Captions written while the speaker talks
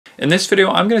In this video,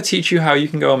 I'm going to teach you how you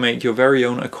can go and make your very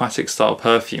own aquatic style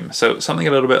perfume. So something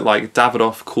a little bit like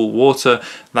Davidoff, cool water,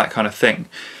 that kind of thing.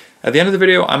 At the end of the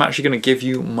video, I'm actually going to give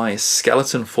you my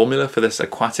skeleton formula for this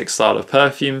aquatic style of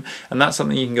perfume, and that's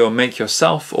something you can go and make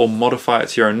yourself or modify it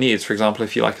to your own needs. For example,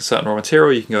 if you like a certain raw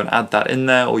material, you can go and add that in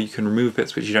there, or you can remove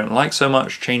bits which you don't like so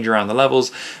much, change around the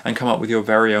levels, and come up with your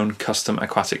very own custom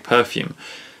aquatic perfume.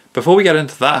 Before we get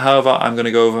into that, however, I'm going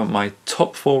to go over my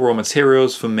top 4 raw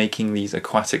materials for making these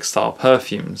aquatic style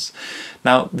perfumes.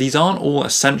 Now, these aren't all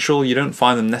essential. You don't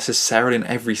find them necessarily in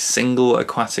every single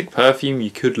aquatic perfume.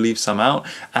 You could leave some out,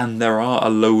 and there are a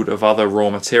load of other raw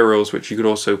materials which you could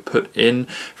also put in.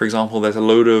 For example, there's a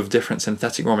load of different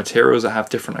synthetic raw materials that have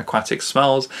different aquatic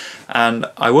smells, and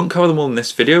I won't cover them all in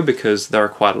this video because there are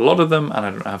quite a lot of them and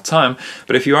I don't have time.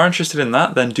 But if you are interested in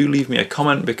that, then do leave me a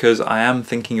comment, because I am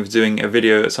thinking of doing a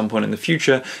video at some point in the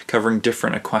future covering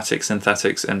different aquatic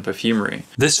synthetics in perfumery.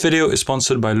 This video is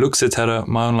sponsored by Luxeterra,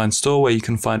 my online store where you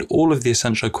can find all of the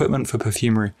essential equipment for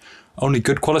perfumery. Only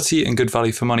good quality and good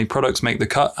value for money products make the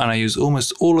cut, and I use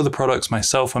almost all of the products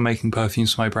myself when making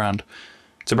perfumes for my brand.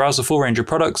 To browse the full range of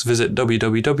products, visit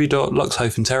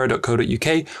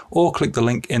www.lux-terra.co.uk or click the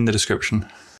link in the description.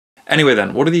 Anyway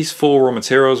then, what are these 4 raw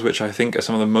materials which I think are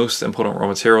some of the most important raw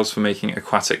materials for making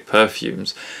aquatic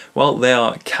perfumes? Well, they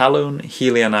are calone,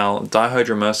 helianal,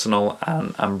 dihydromercenol,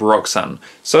 and ambroxan.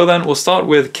 So then we'll start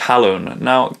with calone.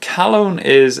 Now, calone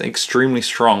is extremely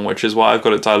strong, which is why I've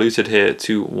got it diluted here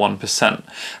to 1%.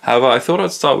 However, I thought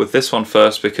I'd start with this one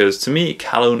first because to me,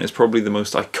 calone is probably the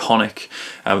most iconic,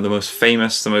 the most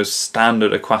famous, the most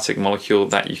standard aquatic molecule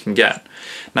that you can get.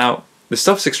 Now, this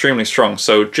stuff's extremely strong,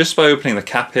 so just by opening the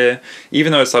cap here,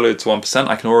 even though it's diluted to 1%,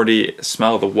 I can already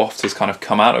smell the waft has kind of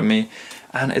come out of me,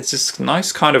 and it's this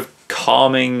nice kind of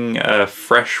calming,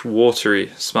 fresh,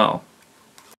 watery smell.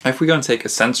 If we go and take a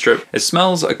scent strip, it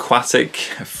smells aquatic,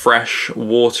 fresh,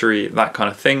 watery, that kind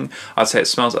of thing. I'd say it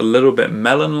smells a little bit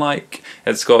melon-like.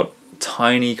 It's got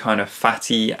tiny kind of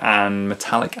fatty and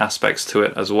metallic aspects to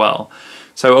it as well.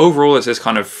 So overall, it's this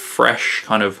kind of fresh,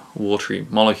 kind of watery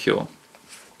molecule.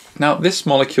 Now, this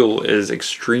molecule is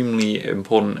extremely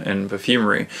important in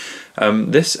perfumery.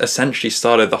 This essentially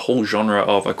started the whole genre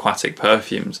of aquatic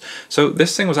perfumes. So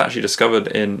this thing was actually discovered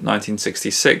in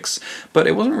 1966, but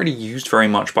it wasn't really used very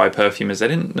much by perfumers. They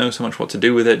didn't know so much what to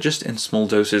do with it, just in small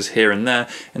doses here and there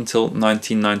until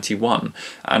 1991.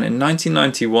 And in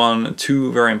 1991,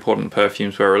 2 very important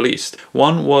perfumes were released.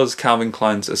 One was Calvin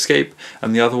Klein's Escape,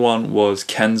 and the other one was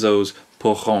Kenzo's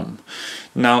PERFUME.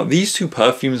 Now, these 2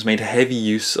 perfumes made heavy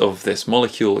use of this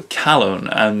molecule calone,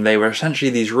 and they were essentially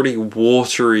these really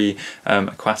watery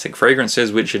aquatic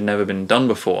fragrances which had never been done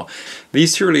before.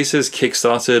 These 2 releases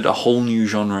kickstarted a whole new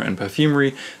genre in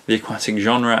perfumery, the aquatic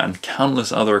genre, and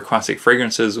countless other aquatic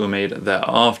fragrances were made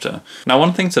thereafter. Now,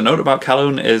 one thing to note about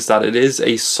calone is that it is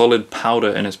a solid powder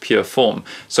in its pure form.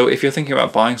 So if you're thinking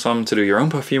about buying some to do your own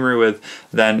perfumery with,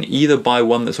 then either buy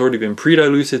one that's already been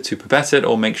pre-diluted to pipette it,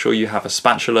 or make sure you have a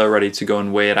spatula ready to go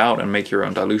and weigh it out and make your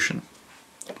own dilution.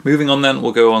 Moving on then,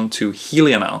 we'll go on to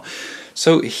helianal.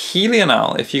 So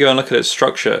helianal, if you go and look at its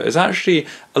structure, is actually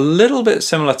a little bit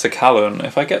similar to calone.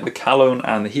 If I get the calone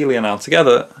and the helianal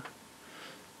together,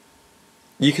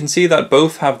 you can see that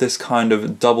both have this kind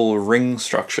of double ring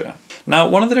structure. Now,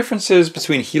 one of the differences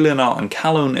between helianal and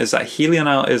calone is that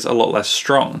helianal is a lot less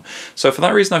strong. So for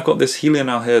that reason, I've got this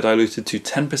helianal here diluted to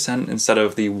 10% instead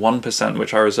of the 1%,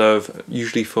 which I reserve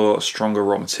usually for stronger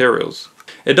raw materials.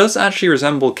 It does actually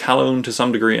resemble calone to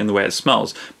some degree in the way it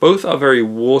smells. Both are very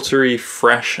watery,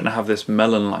 fresh, and have this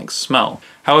melon-like smell.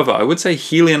 However, I would say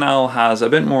helianal has a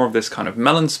bit more of this kind of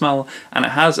melon smell, and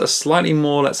it has a slightly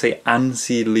more, let's say,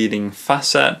 aniseed-leading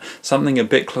facet, something a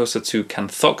bit closer to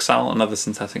canthoxal, another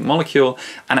synthetic molecule,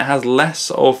 and it has less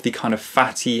of the kind of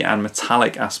fatty and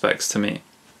metallic aspects to me.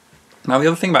 Now, the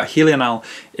other thing about helianal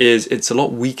is it's a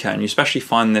lot weaker, and you especially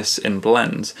find this in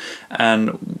blends,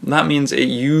 and that means it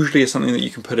usually is something that you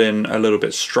can put in a little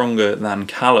bit stronger than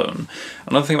calone.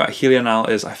 Another thing about helianal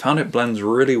is I found it blends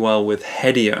really well with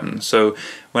hedione. So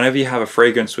whenever you have a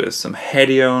fragrance with some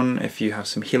hedione, if you have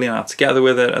some helianal together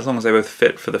with it, as long as they both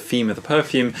fit for the theme of the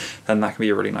perfume, then that can be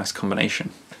a really nice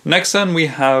combination. Next then we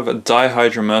have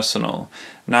dihydromercenol.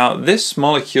 Now, this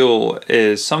molecule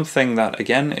is something that,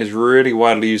 again, is really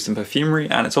widely used in perfumery,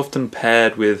 and it's often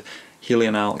paired with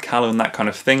helianal, calone, that kind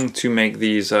of thing, to make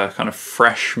these kind of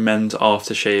fresh men's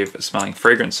aftershave smelling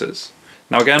fragrances.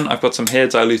 Now again, I've got some here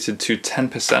diluted to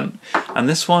 10%, and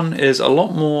this one is a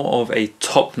lot more of a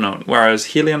top note, whereas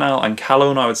helianal and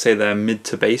calone, I would say they're mid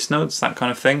to base notes, that kind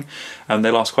of thing, and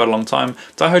they last quite a long time.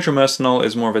 Dihydromercenol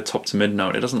is more of a top to mid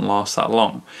note, it doesn't last that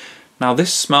long. Now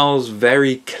this smells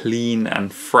very clean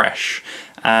and fresh,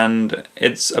 and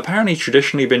it's apparently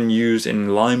traditionally been used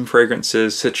in lime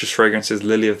fragrances, citrus fragrances,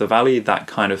 lily of the valley, that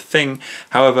kind of thing.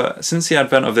 However, since the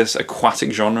advent of this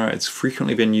aquatic genre, it's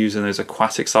frequently been used in those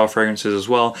aquatic style fragrances as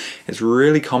well. It's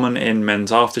really common in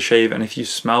men's aftershave, and if you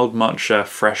smelled much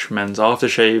fresh men's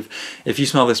aftershave, if you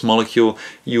smell this molecule,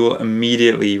 you will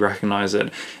immediately recognize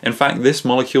it. In fact, this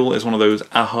molecule is one of those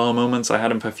aha moments I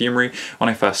had in perfumery. When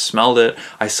I first smelled it,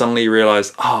 I suddenly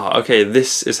realized, okay,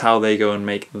 this is how they go and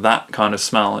make that kind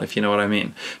of smell, if you know what I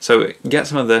mean. So get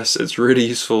some of this, it's really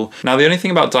useful. Now the only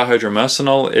thing about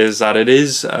dihydromercenol is that it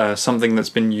is something that's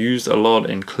been used a lot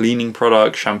in cleaning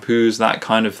products, shampoos, that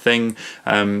kind of thing,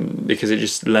 because it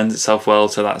just lends itself well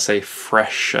to that, say,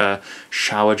 fresh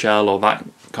shower gel or that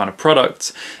kind of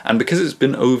product. And because it's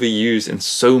been overused in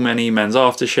so many men's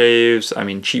aftershaves, I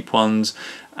mean cheap ones,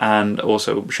 and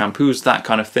also shampoos, that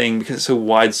kind of thing, because it's so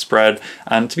widespread.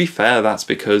 And to be fair, that's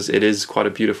because it is quite a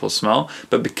beautiful smell,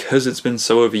 but because it's been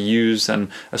so overused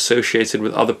and associated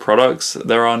with other products,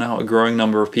 there are now a growing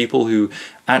number of people who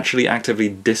actually actively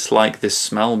dislike this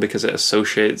smell because it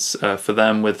associates for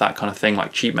them with that kind of thing,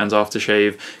 like cheap men's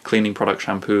aftershave, cleaning product,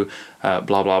 shampoo, blah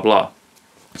blah blah.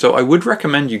 So I would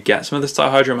recommend you get some of this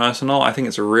dihydromercenol. I think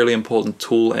it's a really important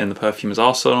tool in the perfumer's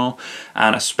arsenal,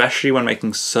 and especially when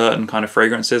making certain kind of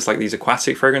fragrances like these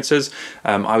aquatic fragrances,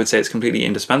 I would say it's completely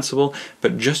indispensable,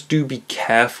 but just do be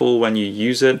careful when you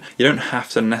use it. You don't have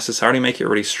to necessarily make it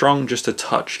really strong, just a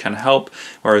touch can help,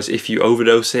 whereas if you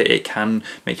overdose it, it can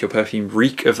make your perfume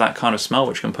reek of that kind of smell,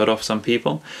 which can put off some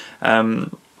people.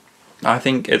 I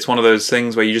think it's one of those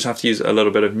things where you just have to use a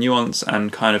little bit of nuance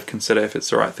and kind of consider if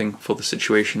it's the right thing for the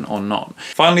situation or not.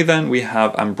 Finally then, we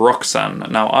have Ambroxan.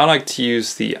 Now I like to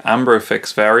use the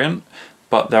Ambrofix variant,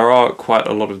 but there are quite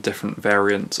a lot of different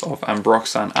variants of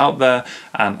Ambroxan out there,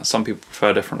 and some people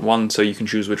prefer different ones, so you can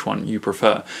choose which one you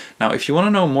prefer. Now, if you want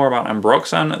to know more about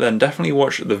Ambroxan, then definitely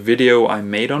watch the video I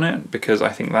made on it, because I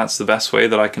think that's the best way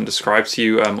that I can describe to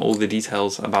you all the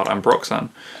details about Ambroxan.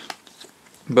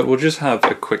 But we'll just have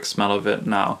a quick smell of it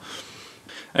now.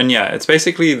 And yeah, it's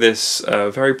basically this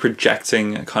very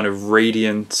projecting, kind of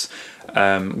radiant,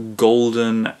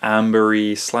 golden,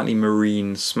 ambery, slightly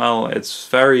marine smell. It's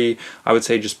very, I would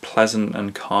say, just pleasant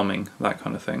and calming, that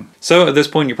kind of thing. So at this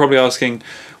point, you're probably asking,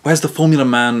 where's the formula,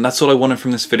 man? That's all I wanted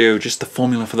from this video, just the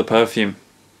formula for the perfume.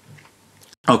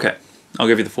 Okay, I'll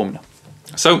give you the formula.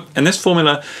 So in this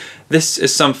formula, this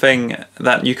is something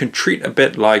that you can treat a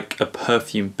bit like a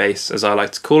perfume base, as I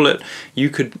like to call it. You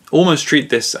could almost treat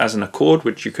this as an accord,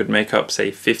 which you could make up,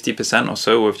 say, 50% or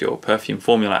so of your perfume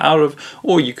formula out of,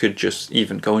 or you could just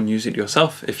even go and use it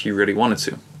yourself if you really wanted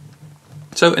to.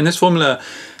 So in this formula,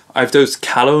 I've dosed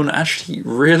cologne actually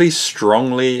really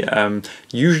strongly.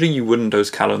 Usually you wouldn't dose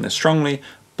cologne this strongly,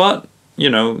 but you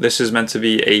know, this is meant to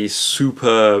be a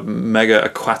super mega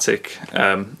aquatic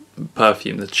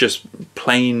perfume that's just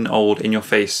plain old in your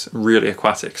face, really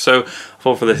aquatic. So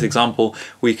for this example,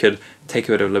 we could take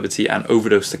a bit of liberty and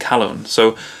overdose the cologne.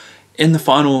 So in the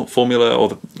final formula, or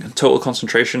the total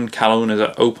concentration, cologne is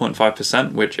at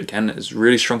 0.5%, which again is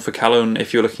really strong for cologne.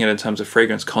 If you're looking at it in terms of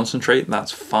fragrance concentrate,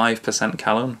 that's 5%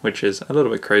 cologne, which is a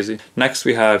little bit crazy. Next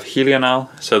we have Helianal.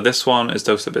 So this one is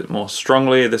dosed a bit more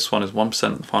strongly. This one is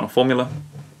 1% in the final formula.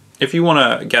 If you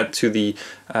want to get to the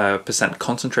percent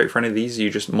concentrate for any of these,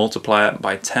 you just multiply it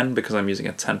by 10, because I'm using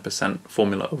a 10%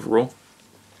 formula overall.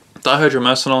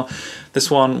 Dihydromercenol,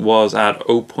 this one was at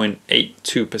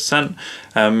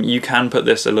 0.82%. You can put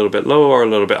this a little bit lower or a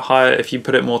little bit higher. If you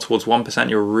put it more towards 1%,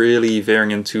 you're really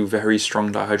veering into very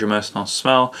strong dihydromercenol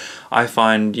smell. I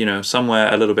find, you know,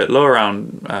 somewhere a little bit lower,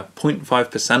 around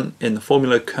 0.5% in the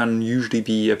formula can usually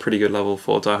be a pretty good level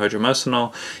for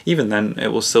dihydromercenol. Even then, it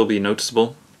will still be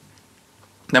noticeable.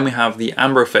 Then we have the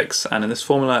Ambrofix, and in this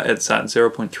formula it's at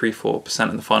 0.34%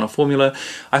 in the final formula.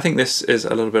 I think this is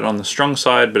a little bit on the strong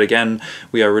side, but again,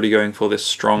 we are really going for this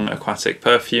strong aquatic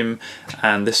perfume,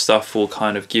 and this stuff will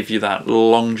kind of give you that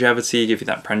longevity, give you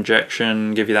that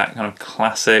projection, give you that kind of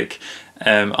classic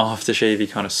aftershavey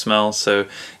kind of smell. So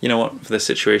you know what, for this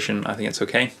situation, I think it's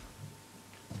okay.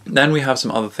 Then we have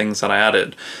some other things that I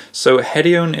added. So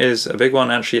Hedione is a big one.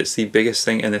 Actually, it's the biggest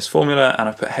thing in this formula, and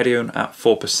I put Hedione at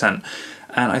 4%.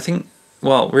 And I think,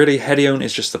 well, really Hedione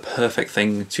is just the perfect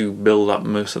thing to build up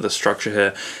most of the structure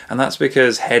here. And that's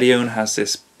because Hedione has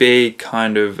this big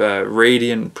kind of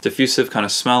radiant, diffusive kind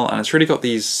of smell, and it's really got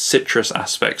these citrus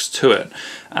aspects to it.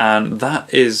 And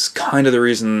that is kind of the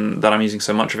reason that I'm using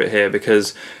so much of it here,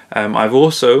 because I've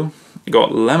also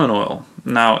got lemon oil.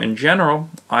 Now, in general,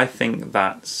 I think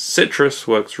that citrus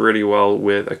works really well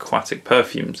with aquatic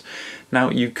perfumes. Now,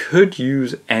 you could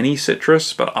use any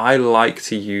citrus, but I like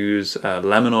to use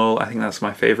lemon oil. I think that's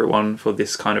my favorite one for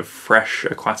this kind of fresh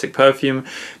aquatic perfume,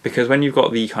 because when you've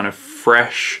got the kind of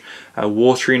fresh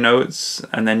watery notes,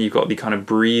 and then you've got the kind of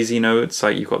breezy notes,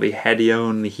 like you've got the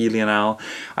hedione, the helianal,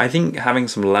 I think having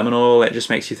some lemon oil, it just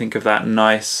makes you think of that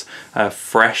nice,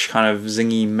 fresh kind of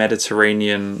zingy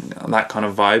Mediterranean, that kind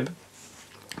of vibe.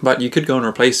 But you could go and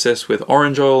replace this with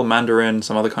orange oil, mandarin,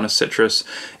 some other kind of citrus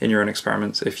in your own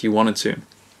experiments if you wanted to.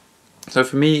 So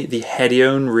for me, the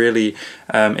hedione really,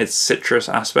 its citrus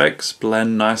aspects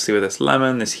blend nicely with this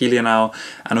lemon, this helianal,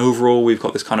 and overall we've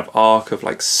got this kind of arc of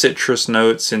like citrus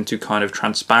notes into kind of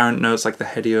transparent notes like the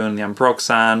hedione, the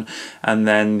ambroxan, and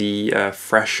then the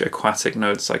fresh aquatic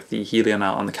notes like the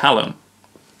helianal and the calone.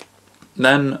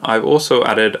 Then I've also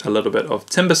added a little bit of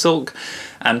timber silk,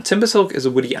 and timber silk is a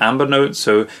woody amber note,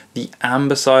 so the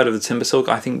amber side of the timber silk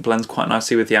I think blends quite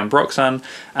nicely with the ambroxan,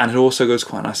 and it also goes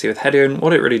quite nicely with hedione.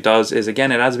 What it really does is,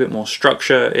 again, it adds a bit more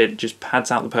structure, it just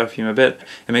pads out the perfume a bit,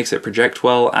 it makes it project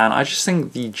well, and I just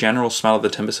think the general smell of the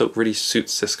timber silk really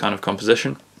suits this kind of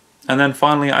composition. And then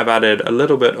finally I've added a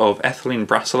little bit of ethylene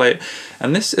brassylate,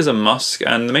 and this is a musk,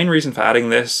 and the main reason for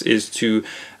adding this is to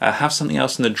have something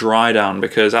else in the dry down,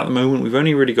 because at the moment we've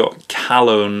only really got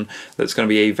calone that's going to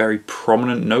be a very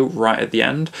prominent note right at the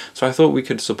end, so I thought we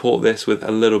could support this with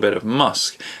a little bit of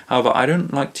musk. However, I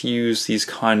don't like to use these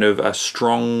kind of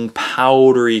strong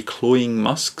powdery cloying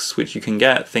musks which you can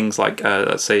get, things like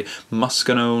let's say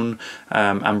muscanone,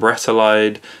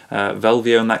 ambretolide,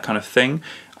 velvione, that kind of thing.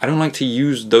 I don't like to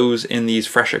use those in these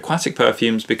fresh aquatic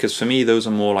perfumes because for me those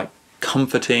are more like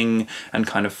comforting and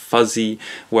kind of fuzzy,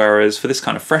 whereas for this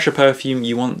kind of fresher perfume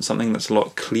you want something that's a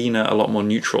lot cleaner, a lot more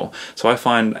neutral. So I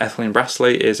find ethylene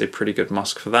brassylate is a pretty good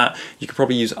musk for that. You could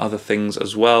probably use other things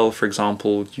as well. For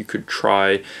example, you could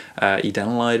try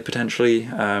edenolide potentially,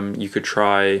 you could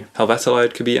try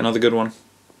helvetolide, could be another good one.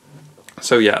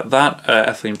 So yeah, that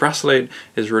ethylene brassylate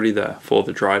is really there for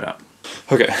the dried out.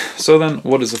 Okay, so then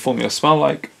what does the formula smell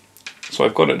like? So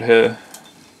I've got it here,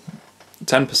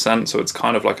 10%, so it's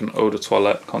kind of like an eau de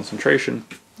toilette concentration.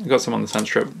 I've got some on the scent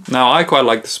strip. Now I quite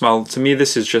like the smell. To me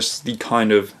this is just the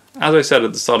kind of, as I said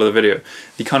at the start of the video,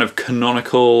 the kind of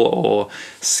canonical or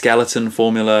skeleton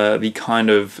formula, the kind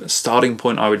of starting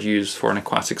point I would use for an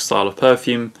aquatic style of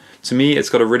perfume. To me, it's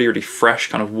got a really, really fresh,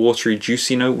 kind of watery,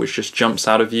 juicy note which just jumps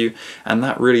out of you, and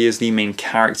that really is the main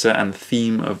character and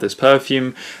theme of this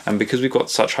perfume. And because we've got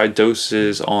such high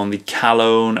doses on the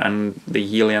calone and the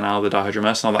helianal, the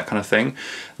dihydromercenol, that kind of thing,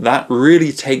 that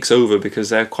really takes over because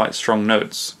they're quite strong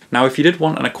notes. Now, if you did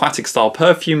want an aquatic style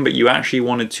perfume, but you actually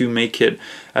wanted to make it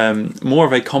more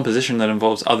of a composition that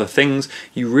involves other things,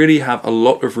 you really have a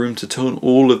lot of room to tone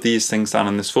all of these things down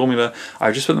in this formula.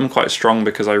 I've just put them quite strong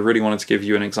because I really wanted to give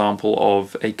you an example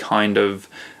of a kind of,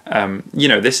 you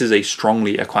know, this is a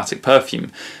strongly aquatic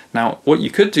perfume. Now, what you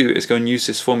could do is go and use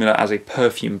this formula as a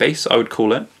perfume base, I would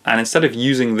call it, and instead of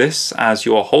using this as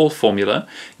your whole formula,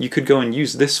 you could go and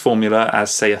use this formula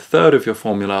as, say, a third of your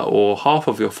formula or half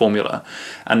of your formula,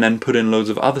 and then put in loads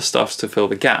of other stuffs to fill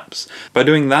the gaps. By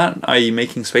doing that, i.e.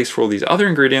 making space for all these other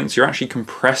ingredients, you're actually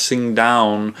compressing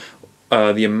down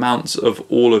the amounts of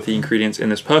all of the ingredients in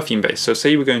this perfume base. So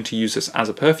say you were going to use this as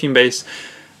a perfume base,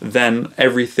 then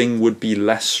everything would be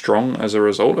less strong as a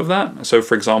result of that. So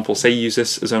for example, say you use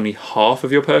this as only half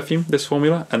of your perfume, this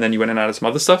formula, and then you went and added some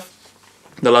other stuff.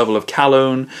 The level of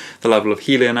calone, the level of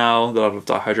helianal, the level of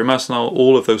dihydromercenol,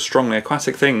 all of those strongly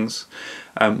aquatic things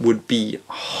would be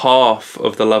half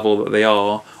of the level that they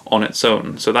are on its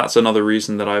own. So that's another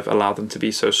reason that I've allowed them to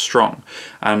be so strong.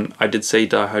 And I did say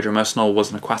dihydromercenol was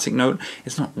an aquatic note.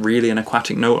 It's not really an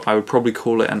aquatic note. I would probably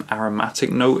call it an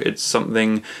aromatic note. It's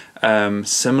something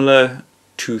similar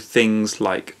to things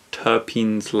like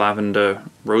terpenes, lavender,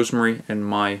 rosemary in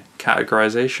my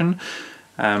categorization.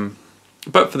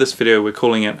 But for this video we're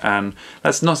calling it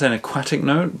that's not an aquatic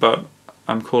note, but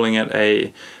I'm calling it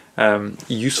a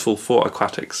useful for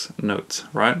aquatics note,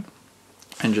 right?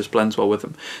 And just blends well with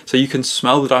them. So you can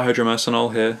smell the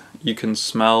dihydromercenol here, you can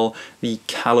smell the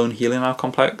calone helianal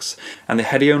complex, and the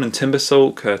hedione and timber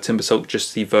silk,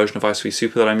 just the version of Ice Sweet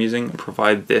Super that I'm using,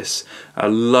 provide this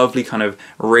lovely kind of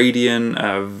radiant,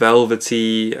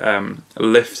 velvety,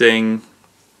 lifting,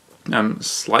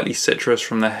 slightly citrus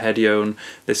from the hedione,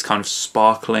 this kind of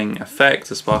sparkling effect.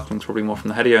 The sparkling's probably more from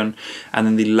the hedione, and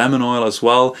then the lemon oil as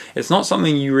well. It's not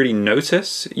something you really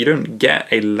notice. You don't get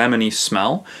a lemony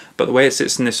smell, but the way it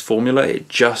sits in this formula, it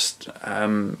just,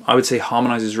 I would say,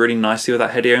 harmonizes really nicely with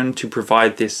that hedione to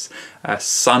provide this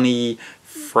sunny,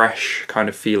 fresh kind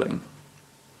of feeling.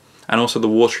 and also the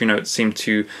watery notes seem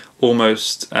to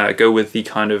almost go with the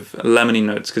kind of lemony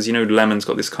notes, because you know lemon's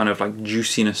got this kind of like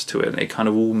juiciness to it, and it kind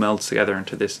of all melds together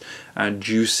into this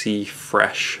juicy,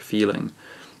 fresh feeling.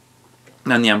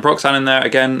 And the ambroxan in there,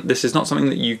 again, this is not something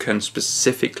that you can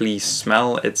specifically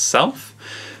smell itself,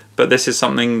 but this is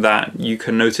something that you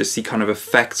can notice the kind of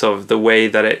effect of, the way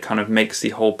that it kind of makes the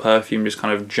whole perfume just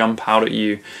kind of jump out at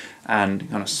you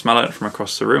and kind of smell it from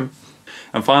across the room.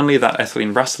 And finally, that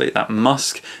ethylene brassicate, that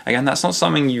musk, again, that's not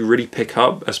something you really pick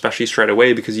up, especially straight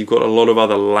away, because you've got a lot of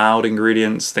other loud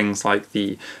ingredients, things like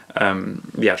the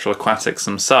actual aquatics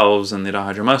themselves and the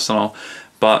dihydromercenol.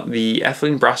 But the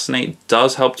ethylene brassicate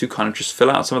does help to kind of just fill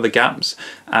out some of the gaps.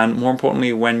 And more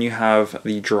importantly, when you have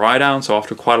the dry down, so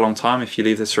after quite a long time, if you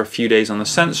leave this for a few days on the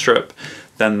scent strip,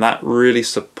 then that really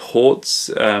supports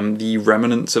the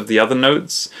remnants of the other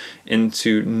notes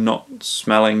into not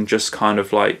smelling just kind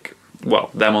of like,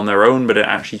 well, them on their own, but it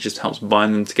actually just helps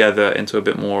bind them together into a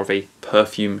bit more of a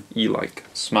perfume-y-like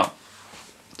smell.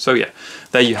 So yeah,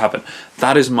 there you have it.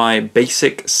 That is my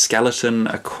basic skeleton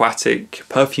aquatic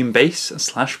perfume base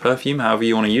 / perfume, however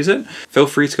you want to use it. Feel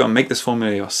free to go and make this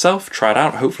formula yourself, try it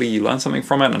out. Hopefully you learn something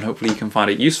from it, and hopefully you can find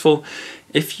it useful.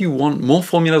 If you want more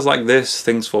formulas like this,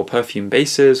 things for perfume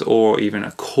bases or even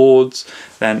accords,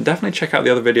 then definitely check out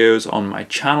the other videos on my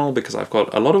channel, because I've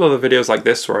got a lot of other videos like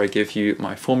this where I give you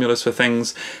my formulas for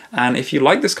things. And if you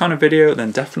like this kind of video,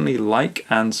 then definitely like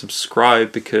and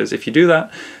subscribe, because if you do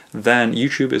that, then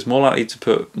YouTube is more likely to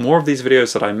put more of these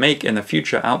videos that I make in the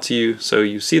future out to you, so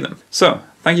you see them. So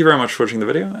thank you very much for watching the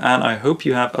video, and I hope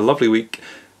you have a lovely week.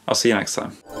 I'll see you next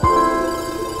time.